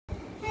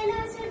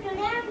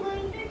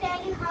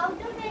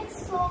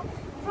soap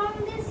from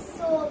this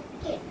soap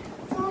kit.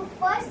 So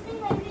first thing,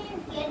 when you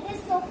get this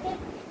soap kit,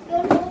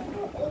 you're going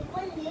to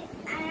open this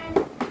and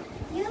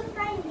you'll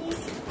find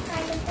these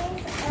kind of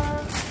things.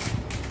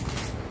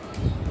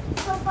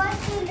 So first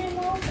you'll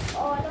remove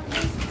all of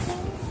these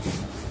things.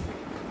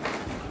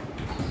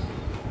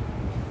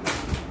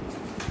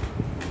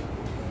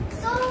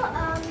 So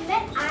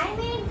when I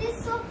made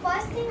this soap,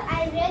 first thing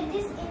I read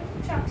this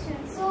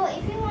instructions. So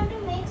if you want to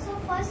make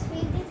soap, first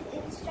read these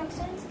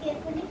instructions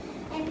carefully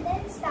and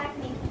then start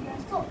making your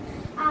soap.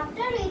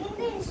 After reading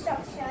the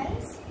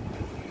instructions,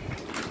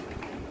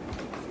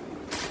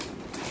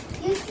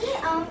 you see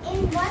in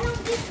one of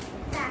these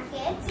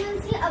packets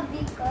you'll see a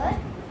beaker,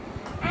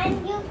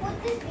 and you put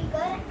this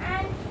beaker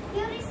and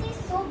here you see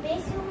soap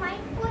base. You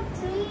might put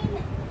 3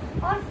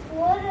 or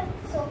 4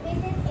 soap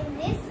bases in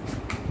this.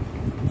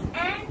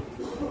 And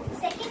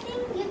second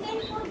thing, you can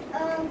put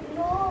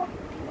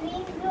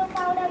green glow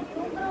powder,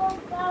 blue glow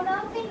powder,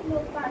 pink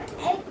glow powder.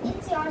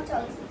 It's your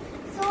choice.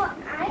 So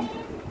I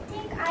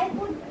think I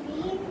put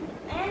green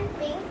and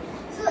pink.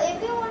 So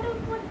if you want to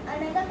put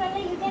another color,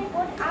 you can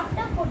put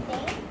after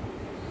putting.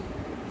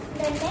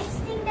 The next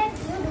thing that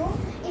you do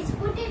is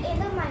put it in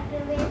the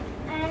microwave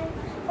and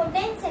for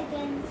 10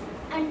 seconds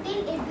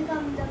until it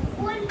becomes a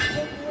full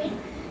liquid,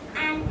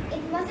 and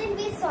it mustn't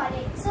be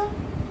solid. So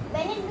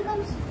when it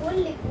becomes full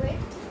liquid,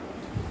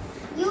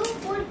 you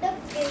put the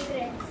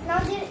fragrance. Now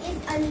there is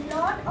a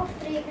lot of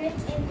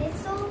fragrance in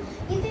this, so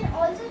you can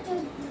also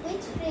choose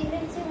which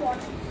fragrance you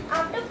want.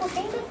 After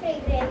putting the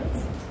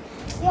fragrance,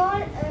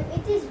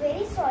 it is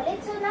very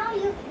solid. So now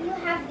you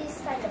have this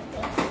kind of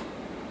thing.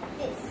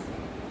 This.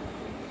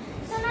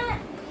 So now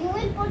you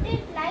will put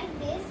it like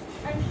this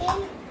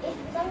until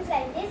it becomes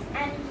like this,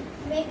 and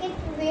make it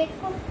wait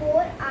for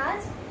 4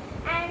 hours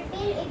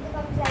until it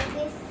becomes like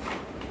this.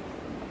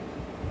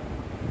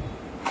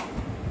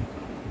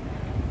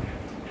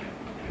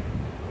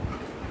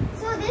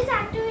 So this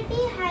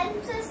activity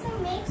helps us to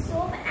make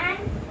soap,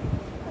 and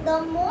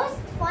the most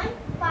fun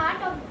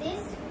part of this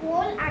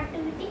whole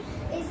activity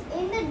is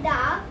in the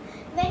dark.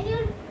 When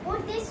you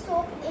put this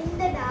soap in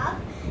the dark,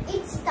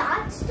 it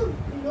starts to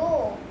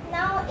glow.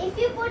 Now if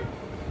you put,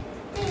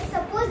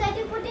 suppose that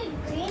you put it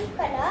green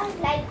color,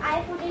 like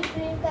I put it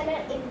green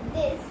color in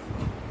this,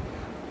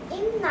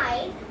 in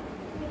night,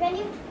 when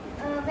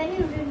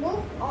you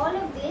remove all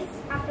of this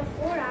after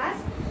 4 hours,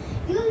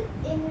 you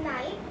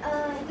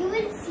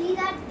will see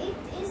that it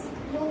is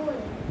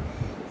glowing.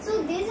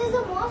 So this is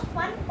the most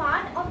fun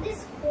part of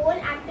this whole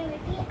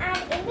activity,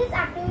 and in this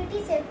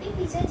activity safety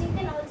features, you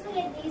can also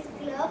get these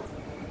gloves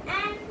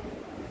and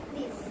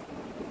this.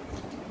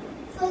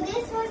 So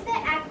this was the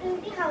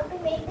activity, how to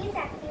make this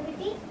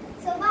activity.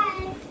 So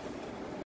bye.